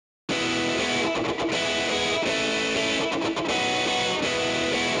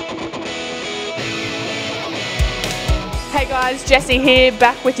Hey guys, Jessy here,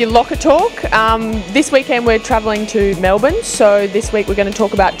 back with your Locker Talk. This weekend we're travelling to Melbourne, so this week we're going to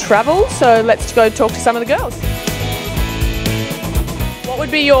talk about travel, so let's go talk to some of the girls. What would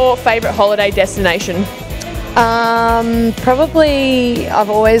be your favourite holiday destination? Probably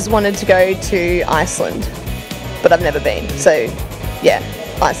I've always wanted to go to Iceland, but I've never been, so yeah,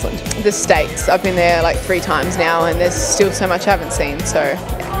 Iceland. The States, I've been there like 3 times now and there's still so much I haven't seen, so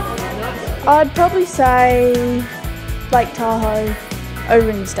yeah. I'd probably say Lake Tahoe over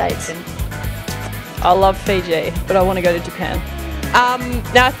in the States. I love Fiji, but I want to go to Japan.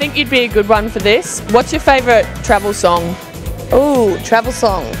 Now I think you'd be a good one for this. What's your favourite travel song? Ooh, travel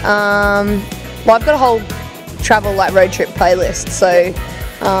song. Well, I've got a whole travel like road trip playlist, so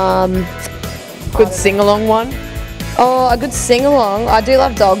Good sing-along one? oh, a good sing-along. I do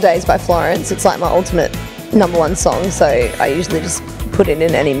love Dog Days by Florence. It's like my ultimate #1 song, so I usually just put it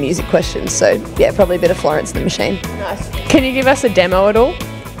in any music questions. So yeah, probably a bit of Florence and the Machine. Nice. Can you give us a demo at all?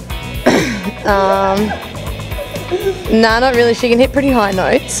 Nah, not really. She can hit pretty high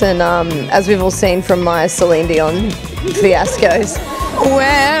notes, and as we've all seen from my Celine Dion fiascos.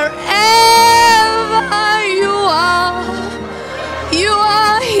 Wherever you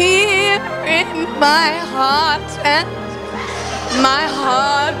are here in my heart, and my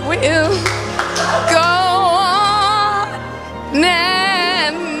heart will go on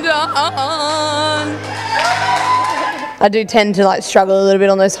and on. I do tend to like struggle a little bit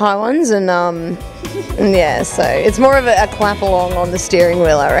on those high ones, and yeah, so it's more of a clap along on the steering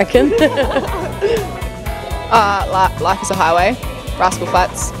wheel, I reckon. Life is a Highway, Rascal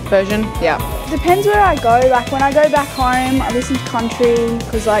Flatts version, yeah. Depends where I go. Like when I go back home, I listen to country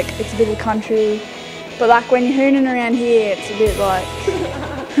because like it's a bit of country. But like when you're hooning around here, it's a bit like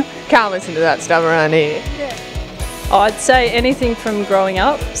Can't listen to that stuff around here. I'd say anything from growing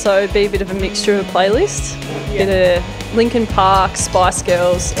up, so it'd be a bit of a mixture of a playlist. Bit of Linkin Park, Spice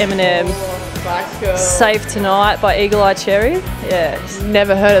Girls, Eminem, Spice Girls. Save Tonight by Eagle Eye Cherry. Yeah.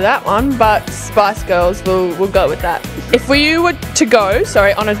 Never heard of that one, but Spice Girls, we'll go with that. If you were to go,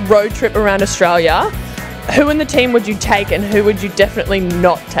 on a road trip around Australia, who in the team would you take and who would you definitely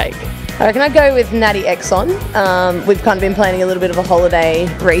not take? I reckon I'd go with Natty Exxon. We've kind of been planning a little bit of a holiday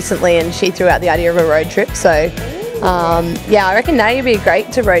recently, and she threw out the idea of a road trip, so yeah, I reckon Natty would be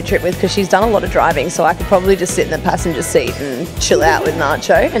great to road trip with because she's done a lot of driving, so I could probably just sit in the passenger seat and chill out with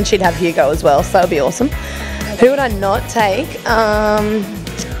Nacho, and she'd have Hugo as well, so that would be awesome. Who would I not take?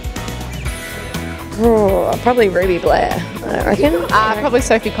 Probably Ruby Blair, I reckon. Probably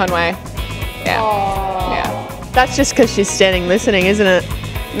Sophie Conway, yeah. Yeah. That's just because she's standing listening, isn't it?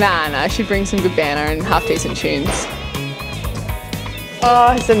 Nah, she brings some good banner and half decent tunes.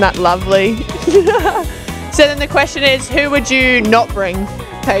 Oh, isn't that lovely? So then the question is, who would you not bring?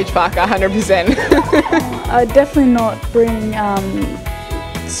 Paige Parker, 100%. I'd definitely not bring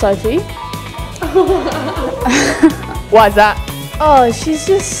Sophie. Why is that? Oh, she's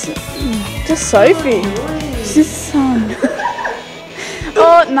just Sophie. She's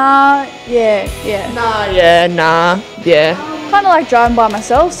oh nah, yeah. Kind of like driving by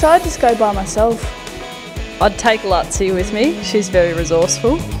myself, so I'd just go by myself. I'd take Lutzi with me. She's very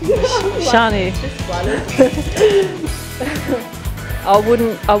resourceful. Shani.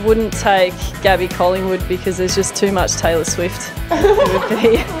 I wouldn't take Gabby Collingwood because there's just too much Taylor Swift.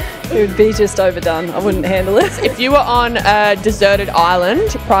 It would be just overdone. I wouldn't handle it. If you were on a deserted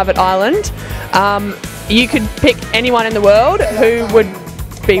island, private island, you could pick anyone in the world, who would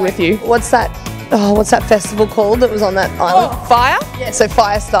be with you? What's that festival called that was on that island? Oh, Fire? Yeah, so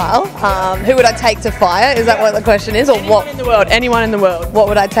Fire style. Who would I take to Fire? Is that what the question is? Or Anyone in the world, anyone in the world. What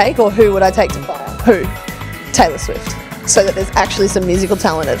would I take, or who would I take to Fire? Who? Taylor Swift. So that there's actually some musical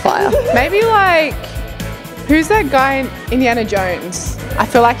talent at Fire. Maybe like, who's that guy in Indiana Jones? I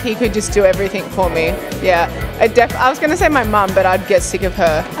feel like he could just do everything for me. Yeah, I was going to say my mum, but I'd get sick of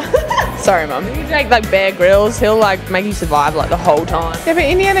her. Sorry, Mum. You take like Bear Grylls, he'll like make you survive like the whole time. Yeah, but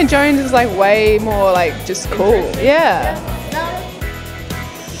Indiana Jones is like way more like just cool. Yeah.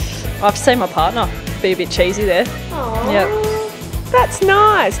 I have to say my partner. Be a bit cheesy there. Aww. Yep. That's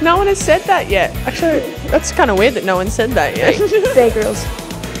nice. No one has said that yet. Actually, that's kind of weird that no one said that yet. Bear Grylls.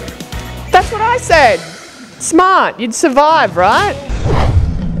 That's what I said. Smart. You'd survive, right?